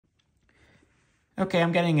Okay,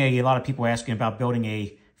 I'm getting a lot of people asking about building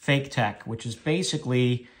a Faketec, which is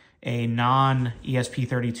basically a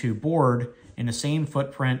non-ESP32 board in the same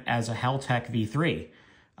footprint as a Heltec V3.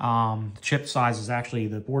 The chip size is actually,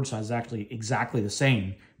 the board size is actually exactly the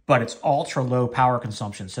same, but it's ultra low power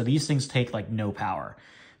consumption. So these things take like no power.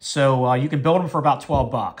 So you can build them for about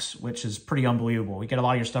 12 bucks, which is pretty unbelievable. You get a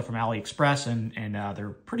lot of your stuff from AliExpress, and they're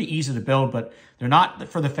pretty easy to build, but they're not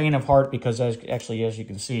for the faint of heart because as you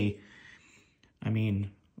can see, I mean,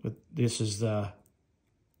 this is the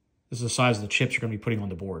size of the chips you're going to be putting on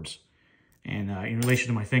the boards. And in relation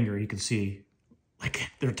to my finger, you can see like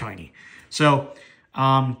they're tiny. So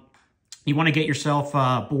you want to get yourself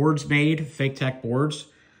boards made, Faketec boards.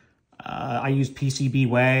 I use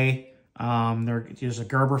PCBWay. There's a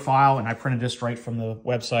Gerber file, and I printed this right from the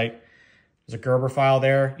website. There's a Gerber file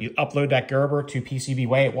there. You upload that Gerber to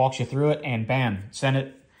PCBWay. It walks you through it, and bam, send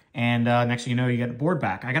it. And next thing you know, you get the board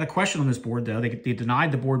back. I got a question on this board, though. They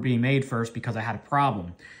denied the board being made first because I had a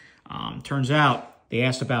problem. Turns out they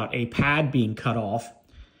asked about a pad being cut off.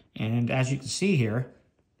 And as you can see here,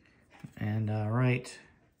 and right,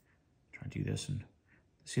 try to do this. And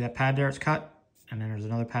see that pad there? It's cut. And then there's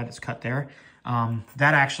another pad that's cut there.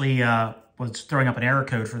 That actually was throwing up an error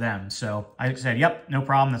code for them. So I said, yep, no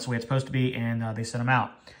problem. That's the way it's supposed to be. And they sent them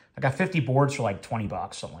out. I got 50 boards for like 20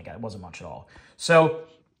 bucks, something like that. It wasn't much at all. So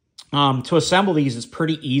to assemble these is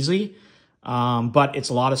pretty easy, but it's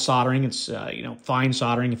a lot of soldering. It's, fine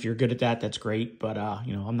soldering. If you're good at that, that's great. But,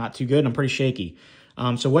 I'm not too good. I'm pretty shaky.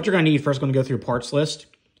 So what you're going to need, first going to go through a parts list.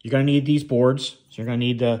 You're going to need these boards. So you're going to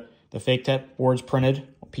need the Faketec boards printed,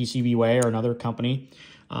 PCBWay or another company.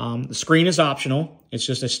 The screen is optional. It's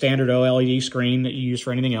just a standard OLED screen that you use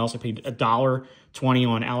for anything else. I paid $1.20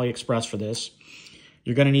 on AliExpress for this.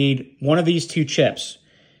 You're going to need one of these two chips,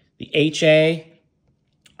 the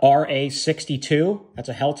RA62, that's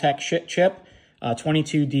a Heltec chip,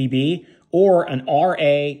 22 dB, or an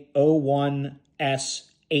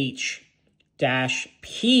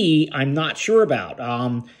RA01SH-P, I'm not sure about.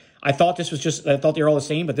 I thought they were all the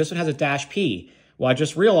same, but this one has a -P. Well, I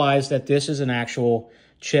just realized that this is an actual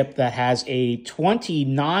chip that has a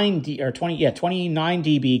 29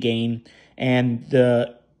 dB gain, and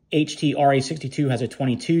the HT-RA62 has a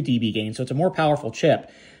 22 dB gain, so it's a more powerful chip.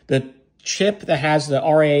 The chip that has the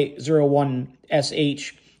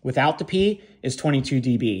RA01SH without the P is 22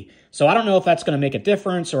 dB. So I don't know if that's going to make a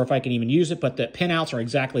difference or if I can even use it, but the pinouts are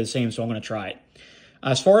exactly the same, so I'm going to try it.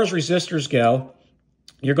 As far as resistors go,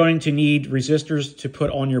 you're going to need resistors to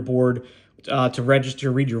put on your board to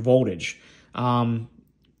read your voltage.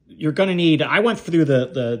 You're going to need, I went through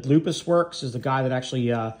the Lupus Works, is the guy that actually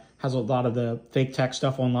has a lot of the Faketec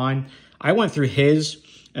stuff online. I went through his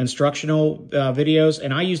instructional videos,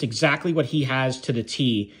 and I used exactly what he has to the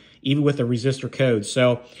T, even with the resistor code.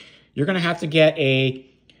 So you're going to have to get a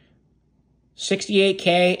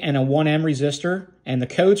 68K and a 1M resistor, and the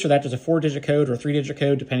codes for that, there's a 4-digit code or a 3-digit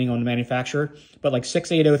code, depending on the manufacturer. But like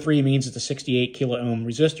 6803 means it's a 68 kilo ohm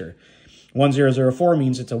resistor. 1004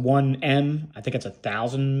 means it's a 1M, I think it's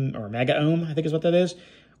 1,000 or mega ohm, I think is what that is,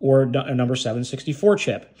 or a number 764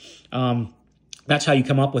 chip. That's how you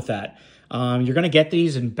come up with that. You're going to get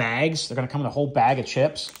these in bags. They're going to come in a whole bag of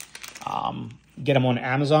chips. Get them on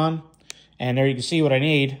Amazon. And there you can see what I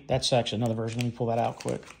need. That's actually another version. Let me pull that out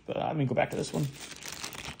quick. But let me go back to this one.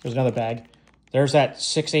 There's another bag. There's that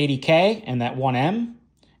 680K and that 1M.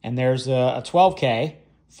 And there's a 12K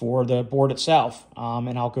for the board itself.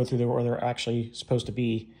 And I'll go through where they're actually supposed to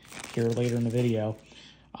be here later in the video.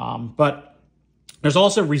 But there's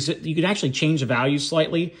also, you can actually change the values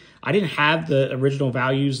slightly. I didn't have the original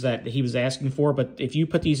values that he was asking for, but if you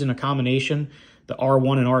put these in a combination, the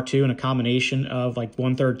R1 and R2 in a combination of like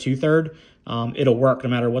 1/3, 2/3, it'll work no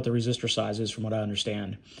matter what the resistor size is, from what I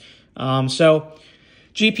understand. So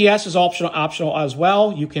GPS is optional as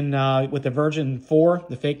well. You can, with the version 4,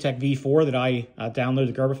 the Faketec V4 that I downloaded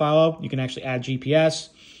the Gerber file of, you can actually add GPS,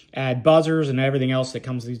 add buzzers, and everything else that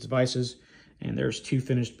comes with these devices. And there's 2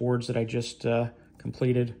 finished boards that I just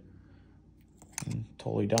completed. I'm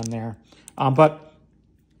totally done there. But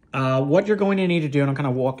what you're going to need to do, and I'm going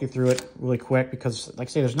to walk you through it really quick because, like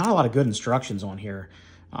I say, there's not a lot of good instructions on here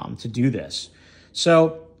to do this.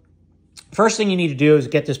 So first thing you need to do is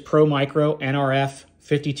get this Pro Micro NRF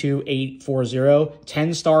 52840.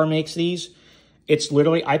 10-star makes these. It's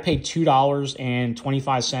literally, I paid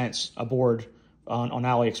 $2.25 a board on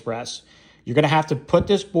AliExpress. You're going to have to put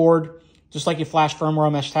this board, just like you flash firmware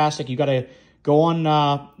on Meshtastic, you got to go on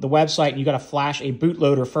the website and you got to flash a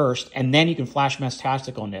bootloader first, and then you can flash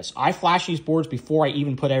Meshtastic on this. I flash these boards before I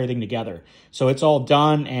even put everything together. So it's all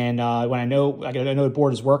done, and when I know the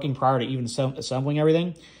board is working prior to even assembling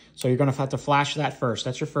everything. So you're going to have to flash that first.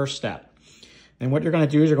 That's your first step. And what you're going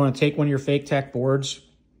to do is you're going to take one of your Faketec boards,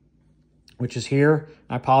 which is here.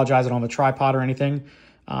 I apologize, I don't have a tripod or anything.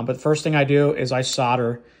 But the first thing I do is I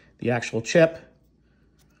solder the actual chip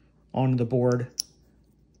onto the board,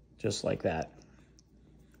 just like that.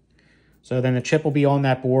 So then the chip will be on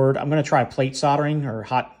that board. I'm going to try plate soldering, or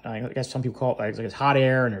hot, I guess some people call it, like it's hot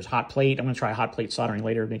air and there's hot plate. I'm going to try hot plate soldering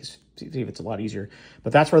later, see if it's a lot easier.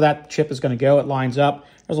 But that's where that chip is going to go. It lines up.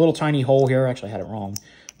 There's a little tiny hole here. Actually, I had it wrong.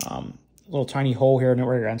 A little tiny hole here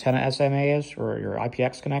where your antenna SMA is, or your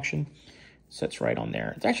IPX connection. Sits right on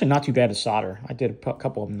there. It's actually not too bad to solder. I did a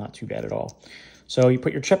couple of them, not too bad at all. So you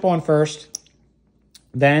put your chip on first.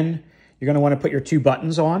 Then you're going to want to put your two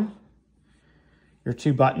buttons on. Your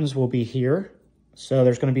two buttons will be here. So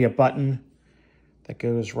there's going to be a button that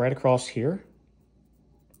goes right across here.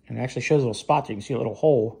 And it actually shows a little spot there. You can see a little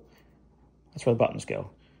hole. That's where the buttons go.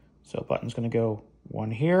 So a button's going to go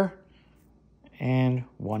one here and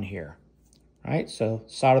one here. All right, so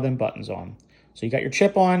solder them buttons on. So you got your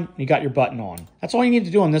chip on, you got your button on. That's all you need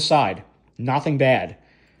to do on this side. Nothing bad.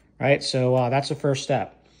 Right, so that's the first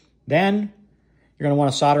step. Then you're going to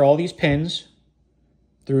want to solder all these pins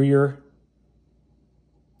through your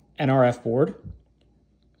NRF board.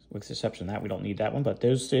 With the exception of that, we don't need that one, but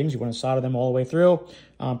those things, you want to solder them all the way through.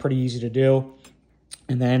 Pretty easy to do.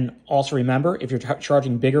 And then also remember, if you're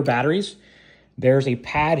charging bigger batteries, there's a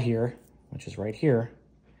pad here, which is right here.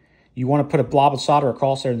 You want to put a blob of solder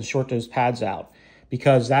across there and short those pads out,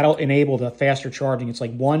 because that'll enable the faster charging. It's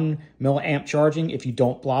like 1 milliamp charging if you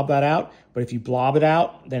don't blob that out, but if you blob it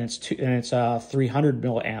out, then it's 300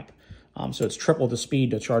 milliamp. So it's triple the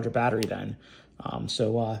speed to charge a battery then.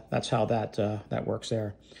 That's how that works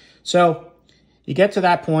there. So you get to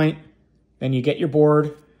that point, then you get your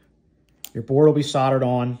board. Your board will be soldered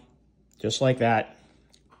on just like that,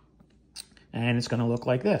 and it's going to look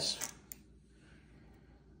like this.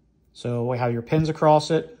 So we have your pins across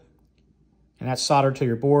it, and that's soldered to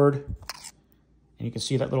your board. And you can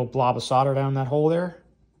see that little blob of solder down that hole there.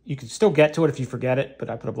 You can still get to it if you forget it, but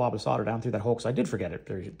I put a blob of solder down through that hole because I did forget it.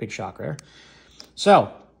 There's a big shock there.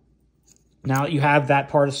 So now that you have that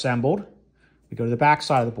part assembled, we go to the back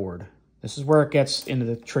side of the board. This is where it gets into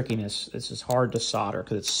the trickiness. This is hard to solder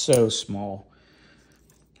because it's so small.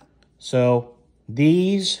 So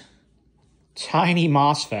these tiny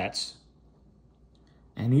MOSFETs,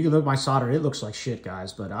 and you can look at my solder, it looks like shit,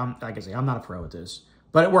 guys, but like I say, I'm not a pro at this.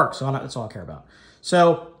 But it works, so that's all I care about.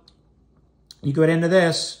 So you go into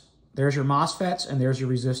this, there's your MOSFETs, and there's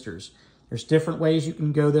your resistors. There's different ways you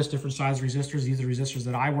can go this, different size resistors. These are resistors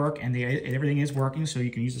that I work, and everything is working, so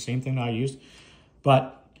you can use the same thing that I used.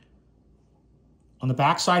 But on the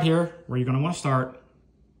back side here, where you're going to want to start,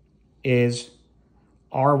 is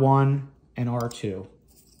R1 and R2.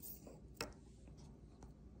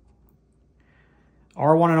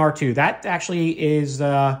 R1 and R2, that actually is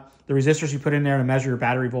the resistors you put in there to measure your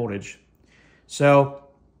battery voltage. So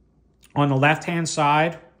on the left-hand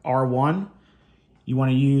side, R1, you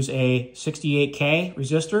want to use a 68K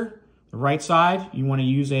resistor. The right side, you want to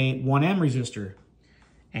use a 1M resistor.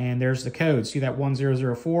 And there's the code. See that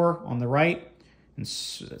 1004 on the right? And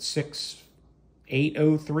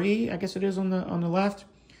 6803, I guess it is on the left.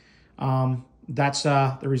 That's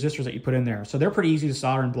the resistors that you put in there. So they're pretty easy to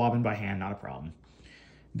solder and blob in by hand, not a problem.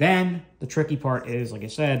 Then the tricky part is, like I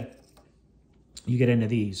said, you get into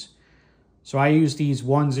these. So I use these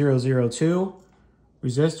 1002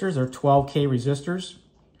 resistors. They're 12K resistors.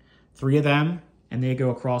 3 of them, and they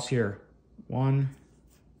go across here. 1,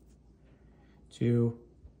 2,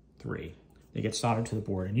 3. They get soldered to the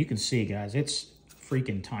board. And you can see, guys, it's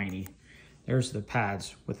freaking tiny. There's the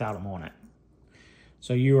pads without them on it.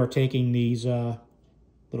 So you are taking these little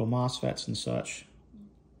MOSFETs and such,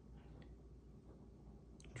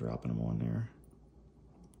 dropping them on there.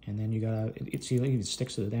 And then you gotta, it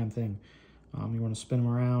sticks to the damn thing. You wanna spin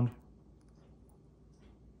them around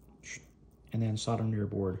and then solder them to your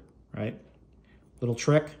board, right? Little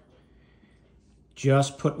trick,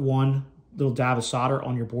 just put one little dab of solder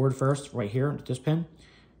on your board first, right here at this pin.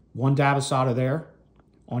 1 dab of solder there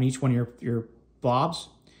on each one of your blobs.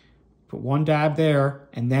 Put 1 dab there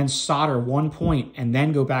and then solder 1 point and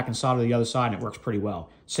then go back and solder the other side, and it works pretty well.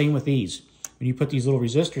 Same with these. When you put these little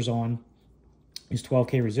resistors on, these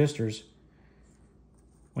 12K resistors,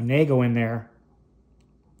 when they go in there,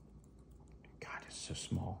 God, it's so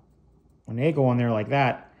small. When they go on there like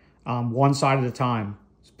that, one side at a time,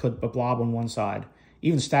 just put a blob on one side.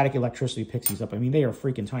 Even static electricity picks these up. I mean, they are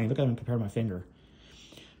freaking tiny. Look at them compared to my finger.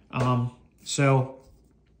 So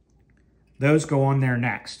those go on there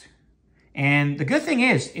next. And the good thing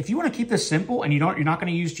is, if you want to keep this simple and you're not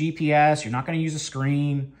going to use GPS, you're not going to use a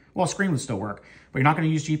screen Well, a screen would still work, but you're not going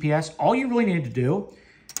to use GPS. All you really need to do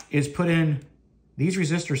is put in these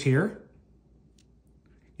resistors here,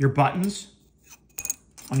 your buttons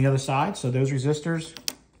on the other side. So those resistors,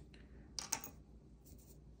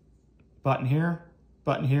 button here,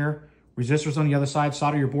 resistors on the other side,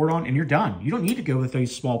 solder your board on, and you're done. You don't need to go with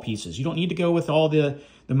these small pieces. You don't need to go with all the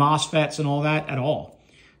MOSFETs and all that at all.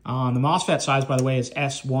 The MOSFET size, by the way, is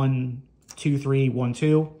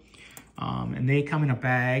S12312, and they come in a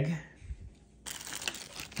bag.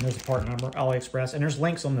 And there's a part number, AliExpress, and there's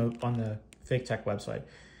links on the Faketec website.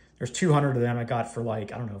 There's 200 of them I got for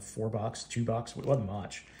like, I don't know, $4, $2. It wasn't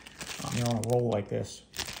much. They're on a roll like this.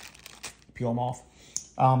 Peel them off.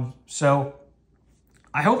 So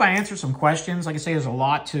I hope I answered some questions. Like I say, there's a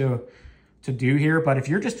lot to do here, but if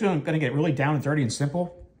you're just going to get really down and dirty and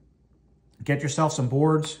simple, get yourself some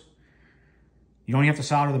boards. You don't have to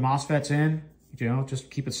solder the MOSFETs in. You know,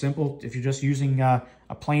 just keep it simple. If you're just using a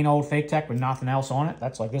plain old Faketec with nothing else on it,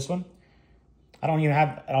 that's like this one. I don't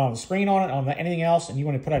have a screen on it, I don't have anything else, and you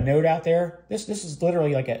want to put a node out there. This is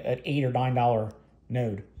literally like an $8 or $9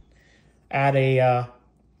 node. Add I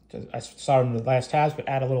saw it in the last tabs, but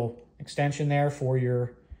add a little extension there for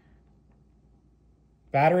your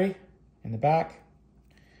battery in the back.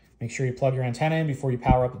 Make sure you plug your antenna in before you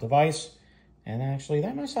power up the device. And actually,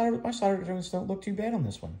 my solder joints don't look too bad on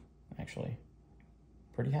this one, actually.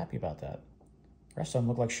 Pretty happy about that. The rest of them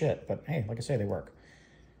look like shit, but hey, like I say, they work.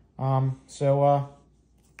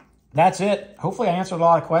 That's it. Hopefully I answered a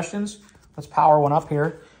lot of questions. Let's power one up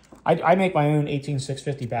here. I make my own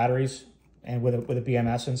 18650 batteries, and with a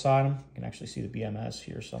BMS inside them. You can actually see the BMS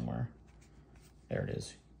here somewhere. There it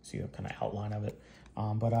is. See the kind of outline of it.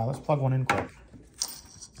 Let's plug one in quick.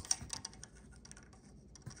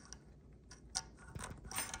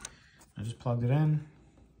 I just plugged it in.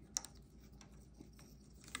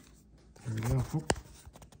 There we go. Oop.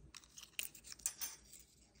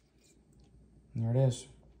 And there it is.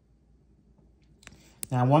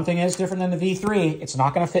 Now, one thing is different than the V3. It's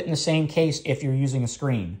not going to fit in the same case if you're using a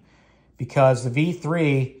screen, because the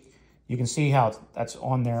V3, you can see how that's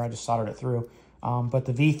on there. I just soldered it through. But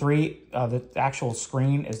the V3, the actual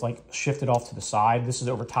screen is like shifted off to the side. This is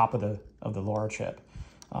over top of the LoRa chip.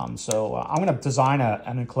 I'm going to design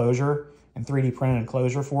an enclosure and 3D print an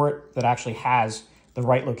enclosure for it that actually has the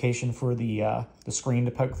right location for the screen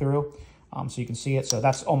to poke through, so you can see it. So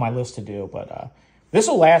that's on my list to do. But this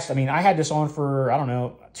will last. I mean, I had this on for, I don't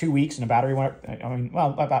know, 2 weeks, and the battery went.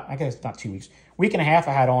 I guess not 2 weeks, week and a half.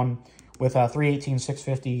 I had on with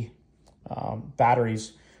 318/650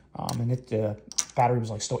 batteries, and the battery was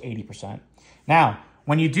like still 80%. Now,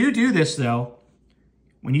 when you do this though,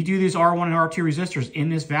 when you do these R1 and R2 resistors in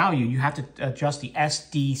this value, you have to adjust the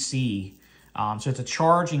SDC. So it's a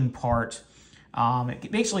charging part.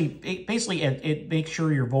 It makes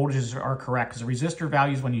sure your voltages are correct, because the resistor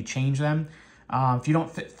values, when you change them, if you don't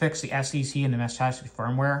fix the SDC in the Meshtastic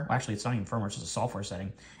firmware, well, actually it's not even firmware, it's just a software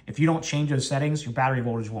setting. If you don't change those settings, your battery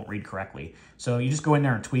voltage won't read correctly. So you just go in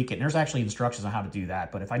there and tweak it. And there's actually instructions on how to do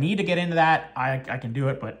that. But if I need to get into that, I can do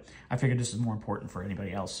it. But I figured this is more important for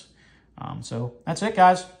anybody else. So that's it,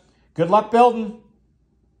 guys. Good luck building.